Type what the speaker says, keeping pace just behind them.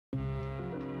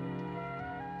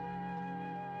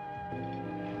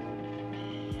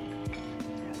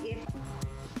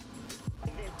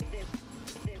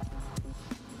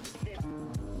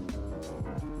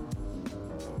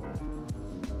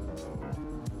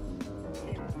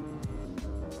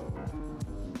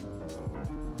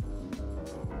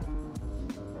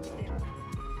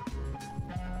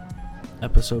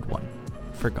Episode 1,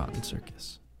 Forgotten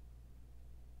Circus.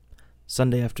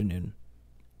 Sunday afternoon,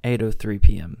 8:03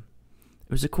 p.m.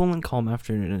 It was a cool and calm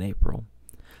afternoon in April.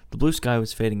 The blue sky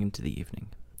was fading into the evening.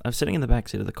 I was sitting in the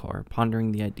backseat of the car,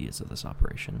 pondering the ideas of this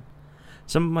operation.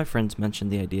 Some of my friends mentioned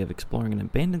the idea of exploring an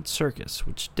abandoned circus,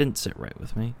 which didn't sit right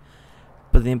with me,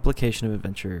 but the implication of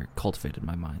adventure cultivated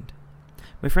my mind.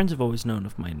 My friends have always known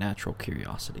of my natural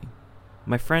curiosity.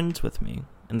 My friends with me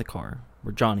in the car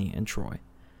were Johnny and Troy.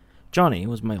 Johnny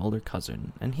was my older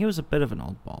cousin, and he was a bit of an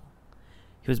oddball.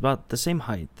 He was about the same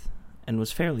height and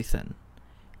was fairly thin.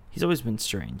 He's always been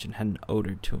strange and had an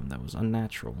odor to him that was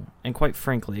unnatural, and quite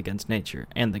frankly against nature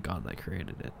and the God that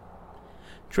created it.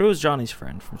 Troy was Johnny's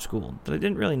friend from school that I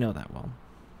didn't really know that well.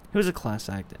 He was a class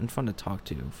act and fun to talk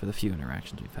to for the few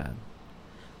interactions we've had.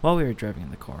 While we were driving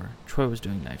in the car, Troy was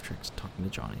doing knife tricks and talking to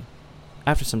Johnny.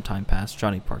 After some time passed,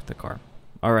 Johnny parked the car.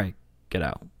 "Alright, get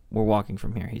out. We're walking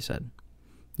from here," he said.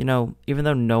 "You know, even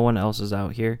though no one else is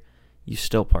out here, you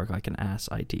still park like an ass,"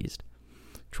 I teased.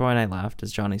 Troy and I laughed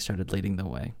as Johnny started leading the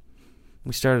way.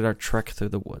 We started our trek through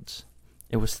the woods.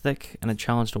 It was thick and a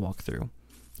challenge to walk through,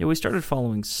 yet we started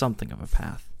following something of a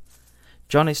path.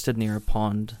 Johnny stood near a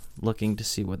pond, looking to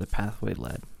see where the pathway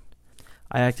led.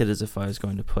 I acted as if I was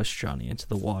going to push Johnny into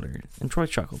the water, and Troy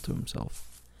chuckled to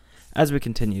himself. As we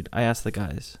continued, I asked the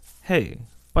guys, "Hey,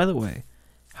 by the way,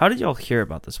 how did y'all hear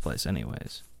about this place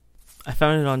anyways?" "I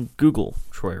found it on Google,"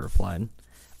 Troy replied.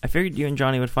 "I figured you and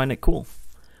Johnny would find it cool."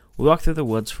 We walked through the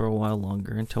woods for a while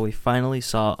longer until we finally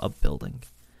saw a building.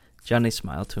 Johnny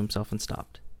smiled to himself and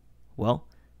stopped. "Well,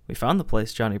 we found the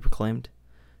place," Johnny proclaimed.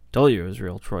 "Told you it was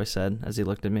real," Troy said as he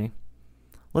looked at me.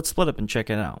 "Let's split up and check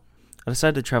it out." I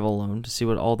decided to travel alone to see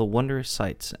what all the wondrous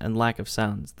sights and lack of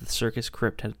sounds the circus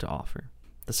crypt had to offer.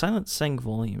 The silence sang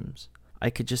volumes. I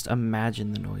could just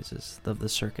imagine the noises of the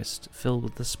circus filled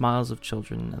with the smiles of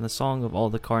children and the song of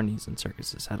all the carnies and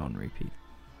circuses had on repeat.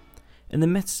 In the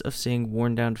midst of seeing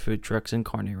worn-down food trucks and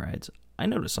carny rides, I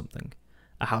noticed something.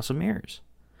 A house of mirrors.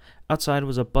 Outside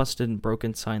was a busted and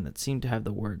broken sign that seemed to have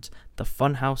the words, "The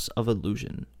Funhouse of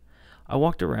Illusion." I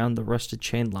walked around the rusted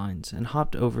chain lines and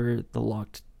hopped over the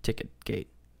locked ticket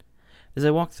gate. As I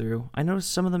walked through, I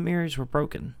noticed some of the mirrors were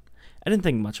broken. I didn't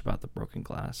think much about the broken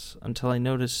glass until I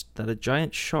noticed that a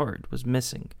giant shard was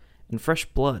missing and fresh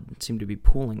blood seemed to be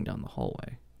pooling down the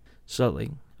hallway.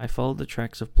 Slowly, I followed the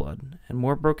tracks of blood and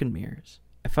more broken mirrors.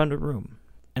 I found a room,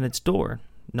 and its door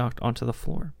knocked onto the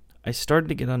floor. I started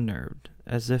to get unnerved,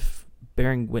 as if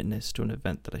bearing witness to an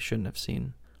event that I shouldn't have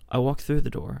seen. I walked through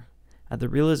the door. At the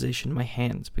realization, my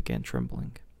hands began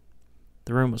trembling.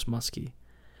 The room was musky,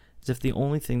 as if the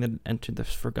only thing that had entered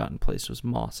this forgotten place was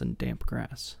moss and damp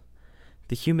grass.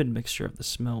 The humid mixture of the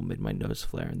smell made my nose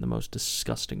flare in the most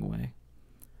disgusting way.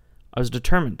 I was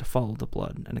determined to follow the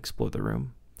blood and explore the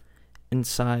room.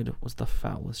 Inside was the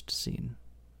foulest scene.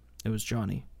 It was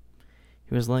Johnny.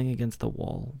 He was laying against the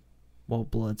wall, while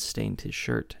blood stained his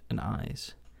shirt and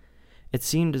eyes. It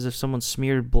seemed as if someone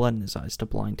smeared blood in his eyes to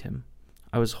blind him.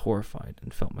 I was horrified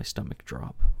and felt my stomach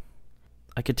drop.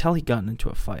 I could tell he'd gotten into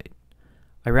a fight.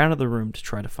 I ran out of the room to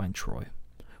try to find Troy.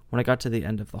 When I got to the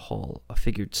end of the hall, a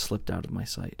figure slipped out of my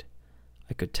sight.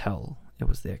 I could tell it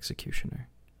was the executioner.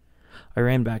 I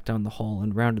ran back down the hall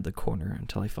and rounded the corner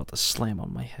until I felt a slam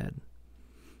on my head.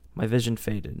 My vision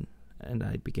faded, and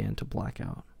I began to black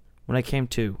out. When I came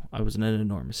to, I was in an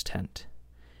enormous tent.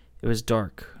 It was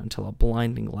dark until a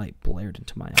blinding light blared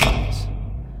into my eyes.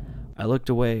 I looked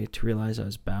away to realize I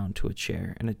was bound to a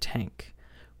chair in a tank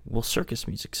while circus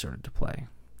music started to play.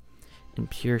 In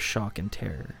pure shock and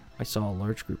terror, I saw a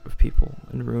large group of people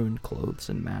in ruined clothes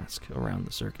and masks around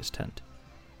the circus tent.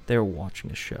 They were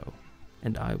watching a show,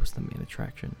 and I was the main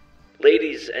attraction.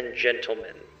 "Ladies and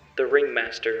gentlemen, the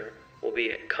ringmaster will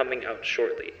be coming out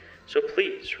shortly, so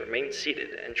please remain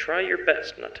seated and try your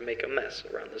best not to make a mess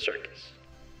around the circus."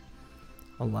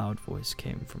 A loud voice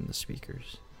came from the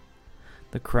speakers.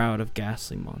 The crowd of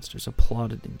ghastly monsters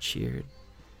applauded and cheered.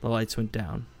 The lights went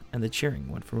down, and the cheering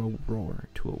went from a roar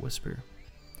to a whisper.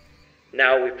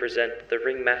 "Now we present the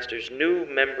ringmaster's new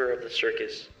member of the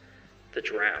circus, the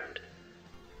Drowned."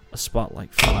 A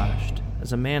spotlight flashed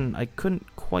as a man I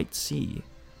couldn't quite see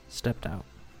stepped out.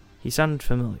 He sounded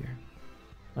familiar,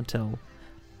 until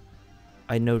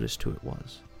I noticed who it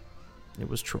was. It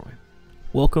was Troy.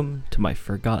 "Welcome to my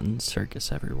forgotten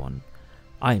circus, everyone.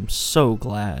 I am so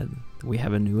glad we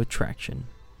have a new attraction,"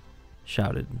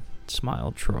 shouted,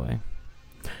 smiled Troy.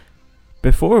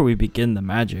 "Before we begin the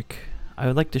magic, I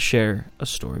would like to share a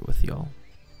story with y'all.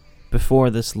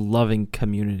 Before this loving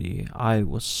community, I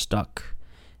was stuck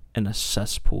in a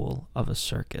cesspool of a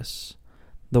circus.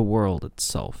 The world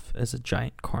itself is a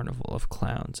giant carnival of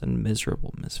clowns and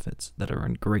miserable misfits that are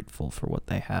ungrateful for what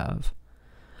they have.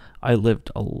 I lived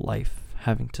a life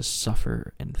having to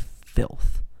suffer in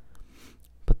filth.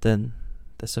 But then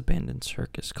this abandoned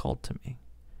circus called to me.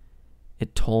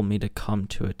 It told me to come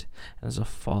to it, and as a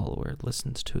follower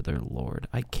listens to their lord,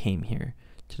 I came here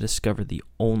to discover the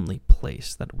only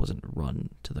place that wasn't run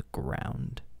to the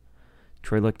ground.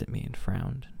 Troy looked at me and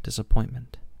frowned,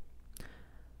 disappointment.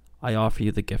 I offer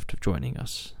you the gift of joining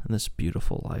us in this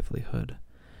beautiful livelihood,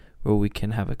 where we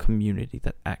can have a community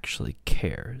that actually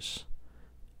cares.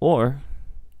 Or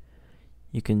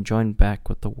you can join back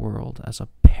with the world as a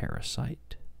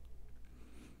parasite.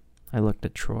 I looked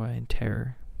at Troy in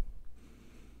terror.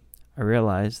 I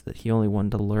realized that he only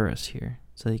wanted to lure us here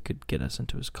so that he could get us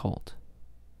into his cult.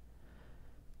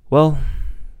 Well,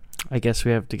 I guess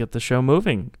we have to get the show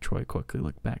moving. Troy quickly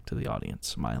looked back to the audience,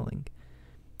 smiling.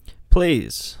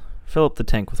 Please, fill up the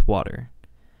tank with water.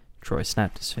 Troy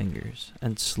snapped his fingers,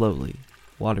 and slowly,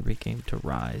 water began to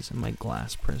rise in my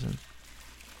glass prison.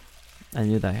 I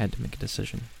knew that I had to make a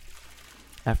decision.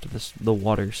 After the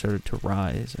water started to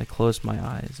rise, I closed my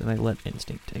eyes and I let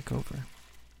instinct take over.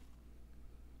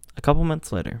 A couple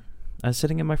months later, I was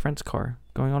sitting in my friend's car,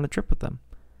 going on a trip with them.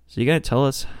 So you gonna tell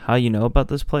us how you know about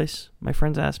this place? My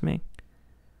friends asked me.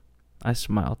 I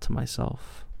smiled to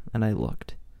myself, and I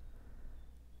looked.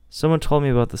 Someone told me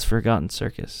about this forgotten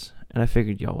circus, and I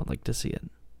figured y'all would like to see it.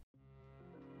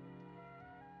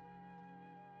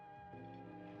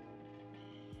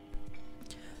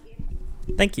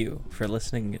 Thank you for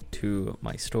listening to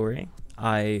my story.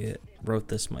 I wrote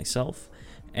this myself,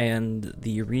 and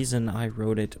the reason I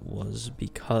wrote it was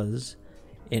because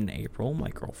in April, my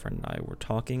girlfriend and I were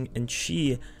talking, and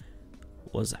she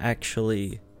was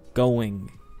actually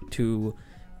going to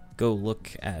go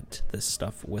look at this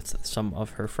stuff with some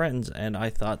of her friends, and I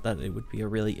thought that it would be a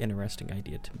really interesting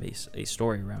idea to base a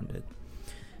story around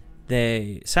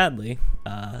it. Sadly,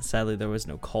 there was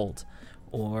no cult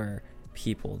or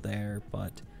people there,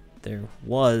 but there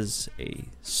was a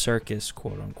circus,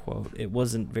 quote unquote. It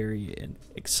wasn't very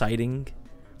exciting,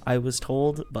 I was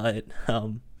told, but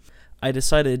I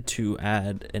decided to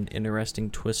add an interesting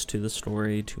twist to the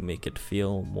story to make it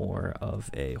feel more of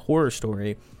a horror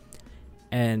story.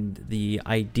 And the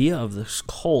idea of this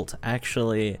cult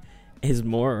actually is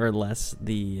more or less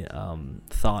the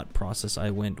thought process I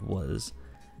went was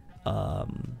a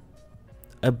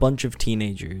bunch of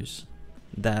teenagers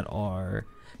that are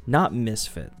not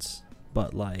misfits,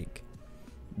 but like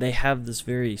they have this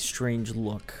very strange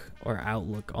look or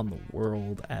outlook on the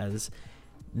world as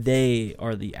they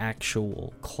are the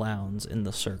actual clowns in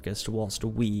the circus whilst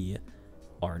we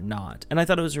are not. And I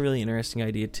thought it was a really interesting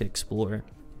idea to explore.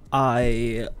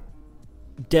 I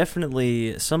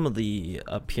definitely, some of the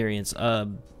appearance,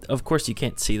 of course you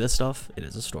can't see this stuff, it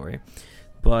is a story,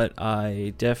 but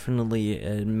I definitely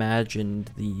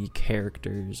imagined the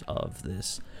characters of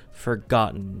this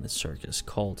forgotten circus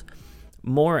cult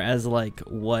more as like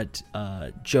what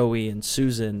Joey and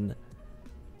Susan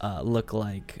look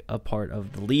like a part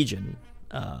of the Legion,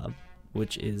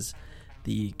 which is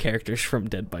the characters from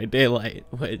Dead by Daylight,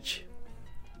 which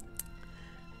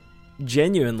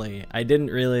genuinely I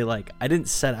didn't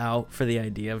set out for the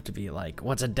idea of to be like,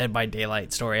 what's a Dead by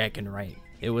Daylight story I can write.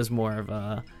 It was more of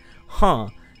a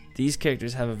these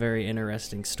characters have a very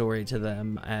interesting story to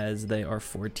them, as they are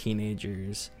 4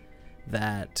 teenagers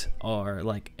that are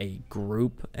like a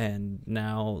group, and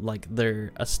now like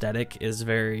their aesthetic is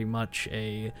very much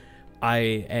a I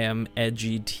am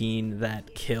edgy teen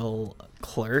that kill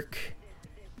clerk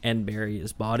and bury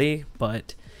his body,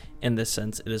 but in this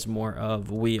sense it is more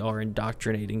of we are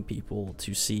indoctrinating people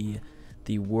to see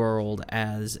the world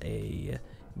as a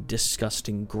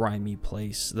disgusting, grimy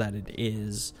place that it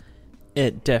is.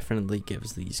 It definitely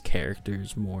gives these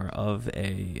characters more of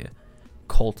a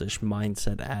cultish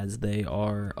mindset, as they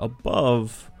are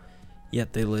above,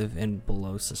 yet they live in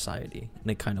below society in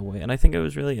a kind of way. And I think it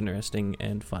was really interesting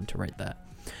and fun to write that.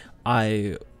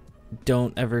 I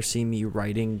don't ever see me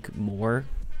writing more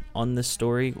on this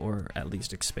story, or at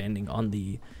least expanding on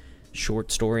the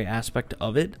short story aspect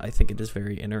of it. I think it is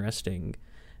very interesting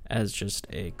as just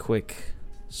a quick,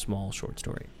 small short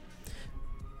story.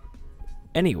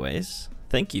 Anyways,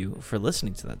 thank you for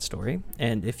listening to that story,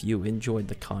 and if you enjoyed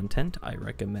the content, I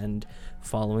recommend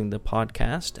following the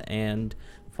podcast and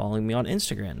following me on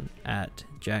Instagram at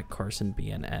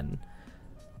JackCarsonBNN.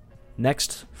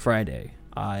 Next Friday,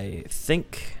 I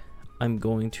think I'm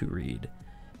going to read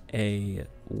a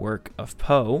work of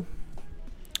Poe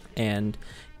and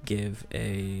give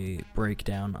a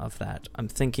breakdown of that. I'm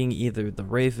thinking either The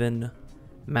Raven,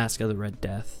 Mask of the Red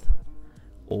Death,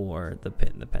 or The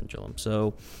Pit and the Pendulum.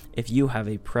 So if you have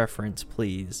a preference,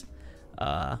 please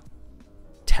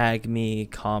tag me,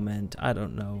 comment, I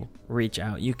don't know, reach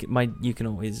out. You can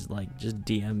always like just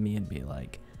DM me and be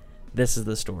like, this is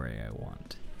the story I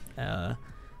want.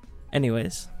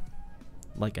 Anyways,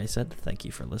 like I said, thank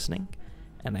you for listening,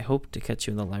 and I hope to catch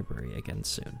you in the library again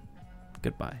soon.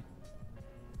 Goodbye.